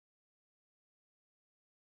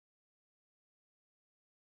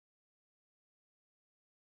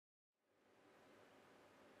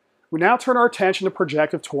We now turn our attention to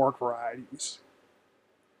projective toric varieties.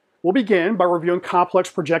 We'll begin by reviewing complex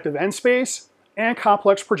projective n-space and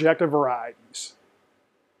complex projective varieties.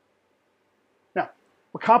 Now,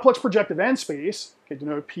 for complex projective n-space,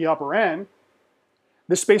 denoted P upper n,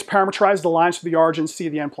 this space parameterizes the lines to the origin C to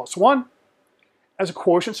the n plus 1. As a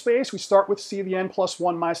quotient space, we start with C to the n plus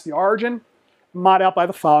 1 minus the origin, and mod out by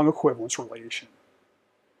the following equivalence relation.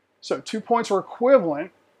 So 2 points are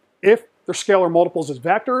equivalent if their scalar multiples as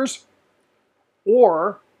vectors,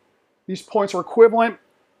 or these points are equivalent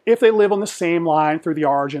if they live on the same line through the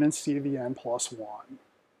origin and C to the n plus 1.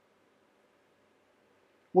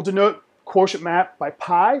 We'll denote quotient map by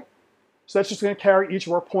pi. So that's just going to carry each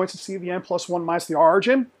of our points at C to the n plus 1 minus the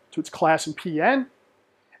origin to its class in Pn.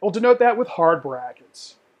 We'll denote that with hard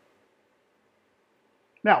brackets.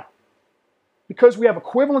 Now, because we have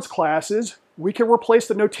equivalence classes, we can replace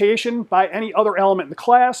the notation by any other element in the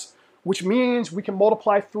class, which means we can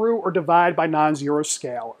multiply through or divide by non-zero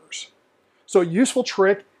scalars. So a useful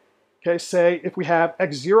trick, say if we have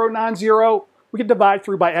x0 non-zero, we can divide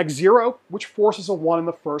through by x0, which forces a 1 in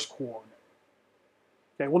the first coordinate.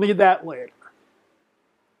 We'll need that later.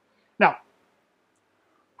 Now,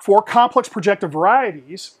 for complex projective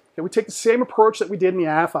varieties, we take the same approach that we did in the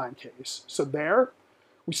affine case. So there,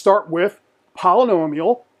 we start with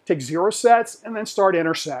polynomial, take 0 sets, and then start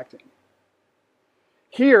intersecting.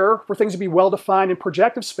 Here, for things to be well defined in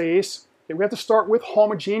projective space, we have to start with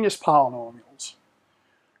homogeneous polynomials.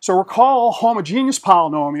 So recall homogeneous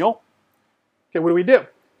polynomial. What do?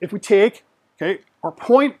 If we take our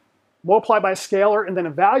point, multiply by a scalar, and then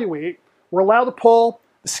evaluate, we're allowed to pull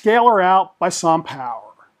the scalar out by some power.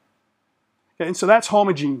 And so that's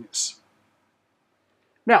homogeneous.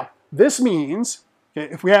 Now, this means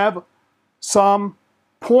if we have some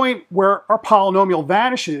point where our polynomial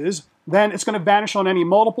vanishes, then it's going to vanish on any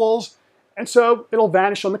multiples, and so it'll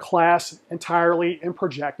vanish on the class entirely in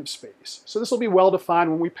projective space. So this will be well defined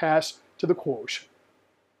when we pass to the quotient.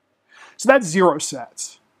 So that's 0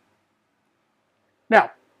 sets.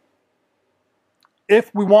 Now,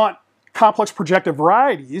 if we want complex projective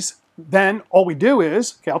varieties, then all we do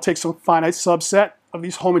is, I'll take some finite subset of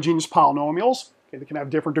these homogeneous polynomials. They can have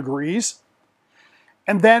different degrees.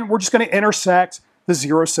 And then we're just going to intersect the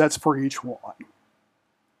 0 sets for each one.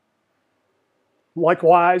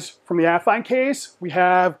 Likewise, from the affine case, we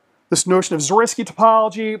have this notion of Zariski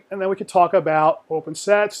topology, and then we could talk about open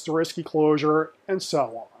sets, Zariski closure, and so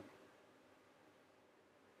on.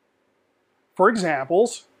 For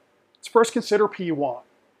examples, let's first consider P1.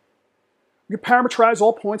 We can parameterize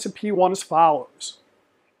all points in P1 as follows.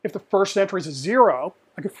 If the first entry is a 0,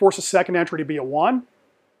 I could force the second entry to be a 1.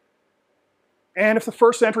 And if the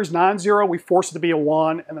first entry is non-zero, we force it to be a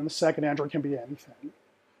 1, and then the second entry can be anything.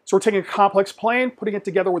 So we're taking a complex plane, putting it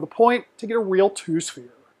together with a point to get a real 2-sphere.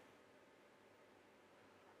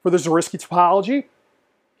 For the Zariski topology,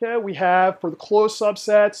 we have, for the closed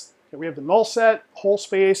subsets, we have the null set, whole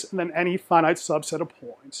space, and then any finite subset of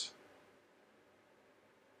points.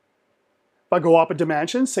 If I go up a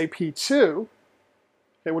dimension, say P2,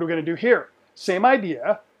 what are we going to do here? Same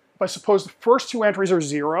idea. If I suppose the first 2 entries are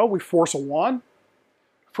 0, we force a 1.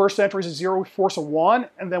 First entry is a 0, we force a 1,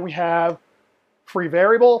 and then we have free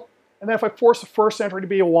variable. And then if I force the first entry to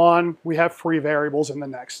be a 1, we have free variables in the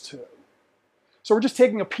next 2. So we're just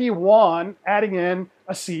taking a P1, adding in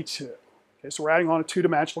a C2. So we're adding on a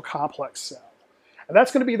 2-dimensional complex cell. And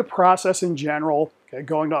that's going to be the process in general,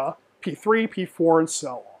 going to P3, P4, and so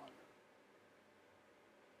on.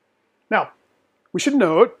 Now, we should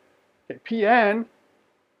note, Pn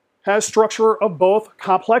has structure of both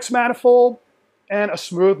complex manifold and a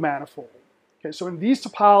smooth manifold. So in these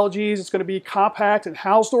topologies, it's going to be compact and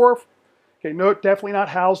Hausdorff. Note, definitely not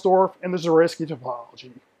Hausdorff in the Zariski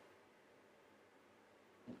topology.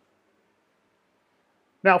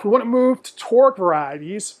 Now, if we want to move to toric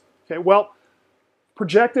varieties, well,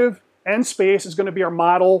 projective n-space is going to be our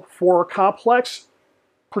model for a complex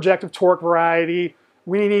projective toric variety.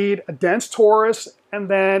 We need a dense torus and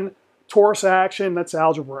then torus action that's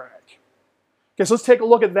algebraic. So let's take a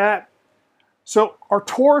look at that. So our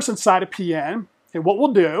torus inside of Pn, what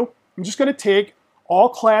we'll do, I'm just going to take all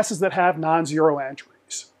classes that have non-zero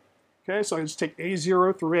entries. So I just take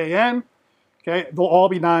A0 through AN. They'll all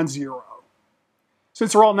be non-zero.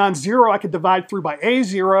 Since they're all non-zero, I could divide through by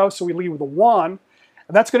A0, so we leave with a 1.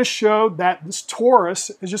 And that's going to show that this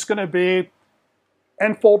torus is just going to be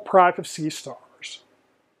n-fold product of C stars.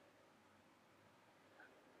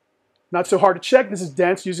 Not so hard to check. This is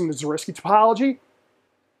dense using the Zariski topology.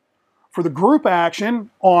 For the group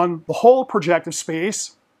action on the whole projective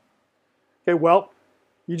space, well,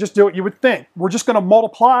 you just do what you would think. We're just going to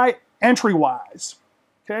multiply entry-wise.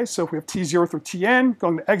 Okay, so if we have t0 through tn,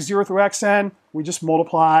 going to x0 through xn, we just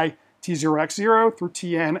multiply t0 x0 through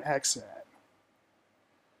tn xn.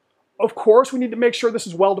 Of course, we need to make sure this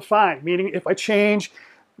is well defined, meaning if I change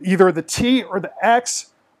either the t or the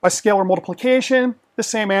x by scalar multiplication, the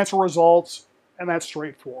same answer results, and that's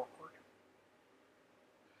straightforward.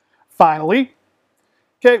 Finally,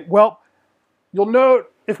 okay, well, you'll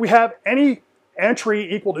note if we have any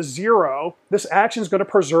entry equal to 0, this action is going to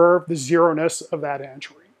preserve the zeroness of that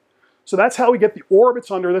entry. So that's how we get the orbits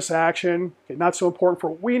under this action. Okay, not so important for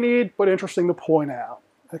what we need, but interesting to point out.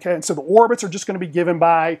 Okay, and so the orbits are just going to be given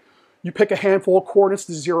by, you pick a handful of coordinates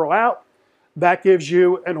to zero out, that gives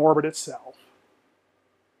you an orbit itself.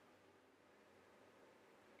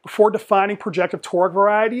 Before defining projective toric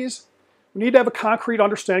varieties, we need to have a concrete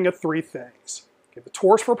understanding of three things. Okay, the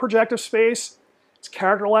torus for projective space, its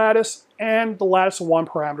character lattice, and the lattice of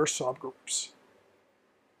one-parameter subgroups.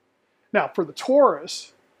 Now, for the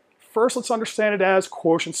torus, first let's understand it as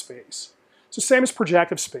quotient space. So same as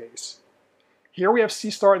projective space. Here we have c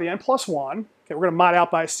star to the n plus 1. Okay, we're going to mod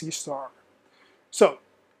out by c star. So,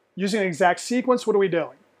 using an exact sequence, what are we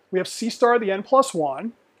doing? We have c star to the n plus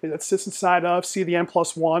 1. Okay, that sits inside of c to the n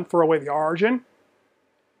plus 1, throw away the origin.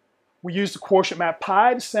 We use the quotient map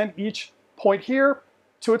pi to send each point here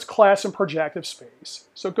to its class in projective space.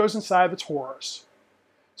 So it goes inside the torus.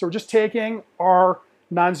 So we're just taking our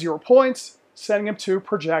non-zero points, sending them to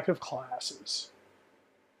projective classes.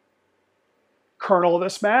 Kernel of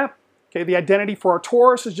this map, okay, the identity for our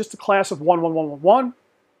torus is just a class of 1, 1, 1, 1, 1.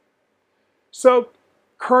 So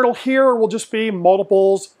kernel here will just be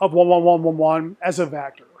multiples of 1, 1, 1, 1, 1 as a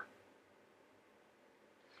vector.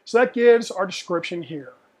 So that gives our description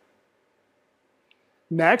here.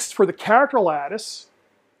 Next, for the character lattice,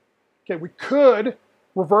 okay, we could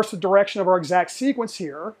reverse the direction of our exact sequence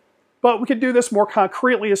here, but we could do this more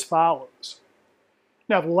concretely as follows.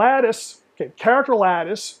 Now, the lattice, okay, character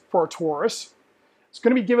lattice for our torus is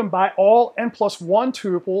going to be given by all n plus 1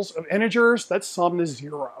 tuples of integers that sum to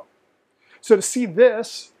 0. So to see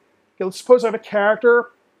this, okay, let's suppose I have a character.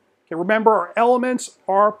 Okay, remember, our elements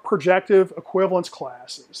are projective equivalence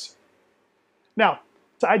classes. Now,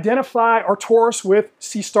 to identify our torus with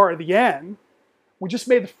c star at the n, we just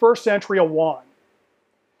made the first entry a 1.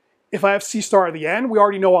 If I have c star at the n, we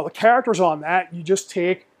already know all the characters on that. You just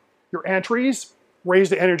take your entries, raise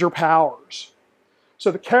to integer powers.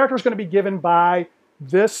 So the character is going to be given by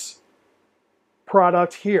this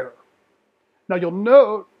product here. Now you'll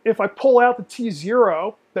note, if I pull out the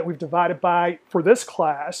t0 that we've divided by for this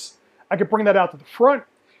class, I can bring that out to the front.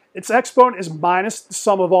 Its exponent is minus the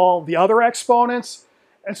sum of all the other exponents.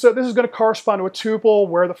 And so this is going to correspond to a tuple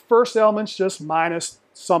where the first element's just minus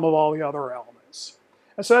sum of all the other elements.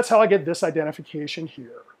 And so that's how I get this identification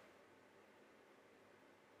here.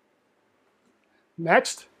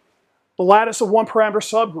 Next, the lattice of one-parameter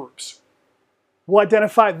subgroups. We'll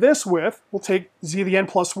identify this with, we'll take z to the n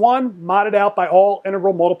plus 1, mod it out by all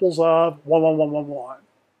integral multiples of 1, 1, 1, 1, 1.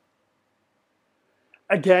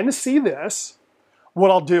 Again, to see this,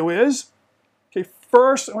 what I'll do is, okay,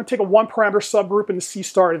 first I'm going to take a one-parameter subgroup into c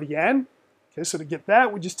star to the n. Okay, so to get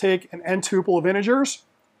that, we just take an n tuple of integers,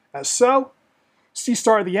 as so. C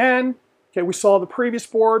star to the n, okay, we saw the previous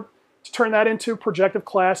board. To turn that into projective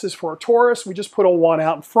classes for our torus, we just put a 1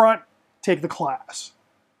 out in front, take the class.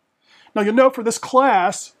 Now you'll note for this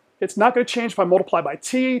class, it's not going to change if I multiply by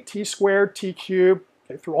t squared, t cubed,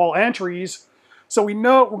 okay, through all entries. So we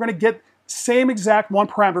know we're going to get the same exact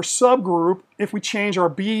one-parameter subgroup if we change our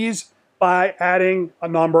b's by adding a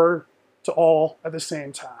number to all at the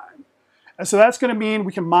same time. And so that's going to mean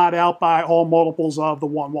we can mod out by all multiples of the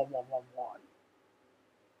 1, 1, 1, 1, 1.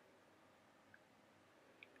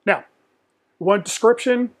 Now, one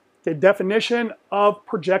description, a definition of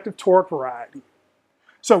projective toric variety.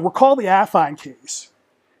 So recall the affine case.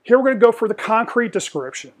 Here we're going to go for the concrete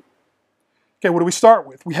description. Okay, what do we start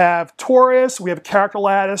with? We have torus, we have a character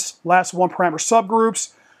lattice, lattice of one-parameter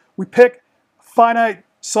subgroups. We pick a finite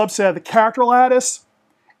subset of the character lattice,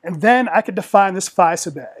 and then I could define this phi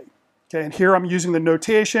sub a. Okay, and here I'm using the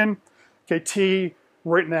notation, okay, t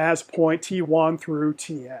written as point t1 through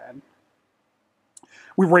tn.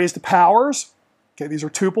 We raise the powers. Okay, these are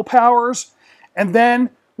tuple powers. And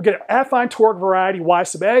then we get an affine toric variety y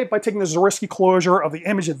sub a by taking the Zariski closure of the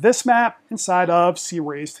image of this map inside of c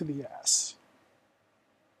raised to the s.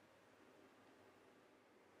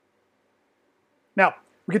 Now,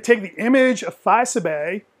 we could take the image of phi sub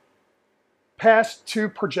a, pass to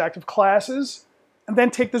projective classes, and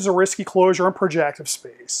then take the Zariski closure in projective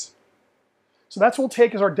space. So that's what we'll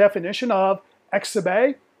take as our definition of x sub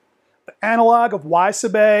a, the analog of y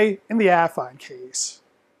sub a in the affine case.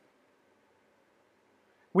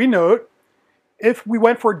 we note if we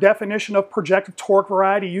went for a definition of projective toric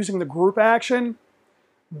variety using the group action,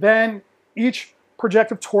 then each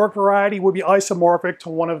projective toric variety would be isomorphic to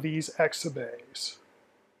one of these X sub A's.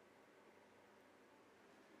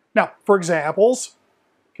 Now, for examples,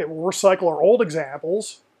 okay, we'll recycle our old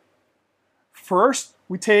examples. First,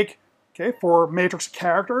 we take, okay, for matrix of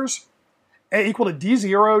characters, A equal to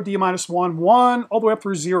D0, D minus 1, 1, all the way up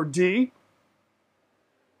through 0, D.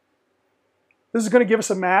 This is going to give us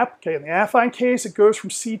a map. Okay, in the affine case, it goes from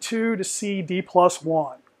C2 to CD plus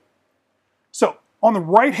 1. So, on the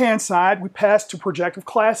right-hand side, we pass two projective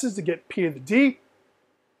classes to get P to the D.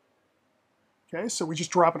 Okay, so we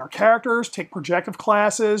just drop in our characters, take projective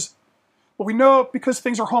classes. But we know because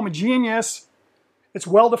things are homogeneous, it's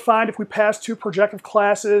well defined if we pass two projective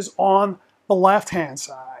classes on the left-hand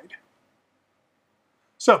side.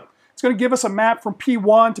 So it's going to give us a map from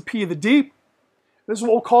P1 to P to the D. This is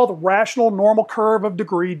what we'll call the rational normal curve of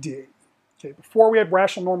degree D. Okay, before we had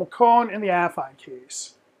rational normal cone in the affine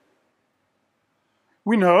case.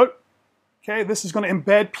 We note, okay, this is going to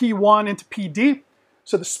embed P1 into PD.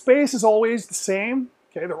 So the space is always the same.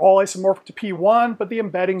 Okay, they're all isomorphic to P1, but the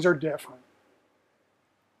embeddings are different.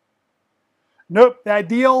 Note the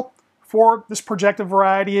ideal for this projective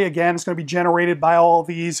variety, again, is going to be generated by all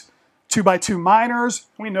these 2x2 minors.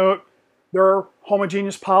 We note they're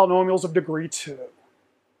homogeneous polynomials of degree 2.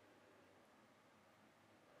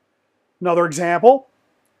 Another example,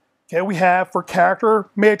 okay, we have for character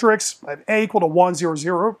matrix, I have A equal to 1, 0,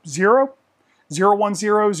 0, 0, 0, 1,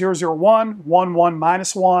 0, 0, 0, 1, 1, 1,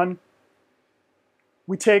 minus 1.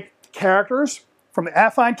 We take characters from the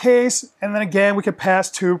affine case, and then again, we can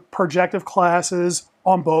pass two projective classes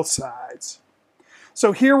on both sides.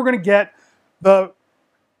 So here we're going to get the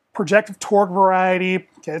projective toric variety.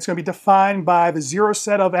 Okay, it's going to be defined by the zero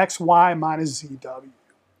set of xy minus zw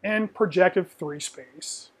in projective 3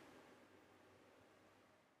 space.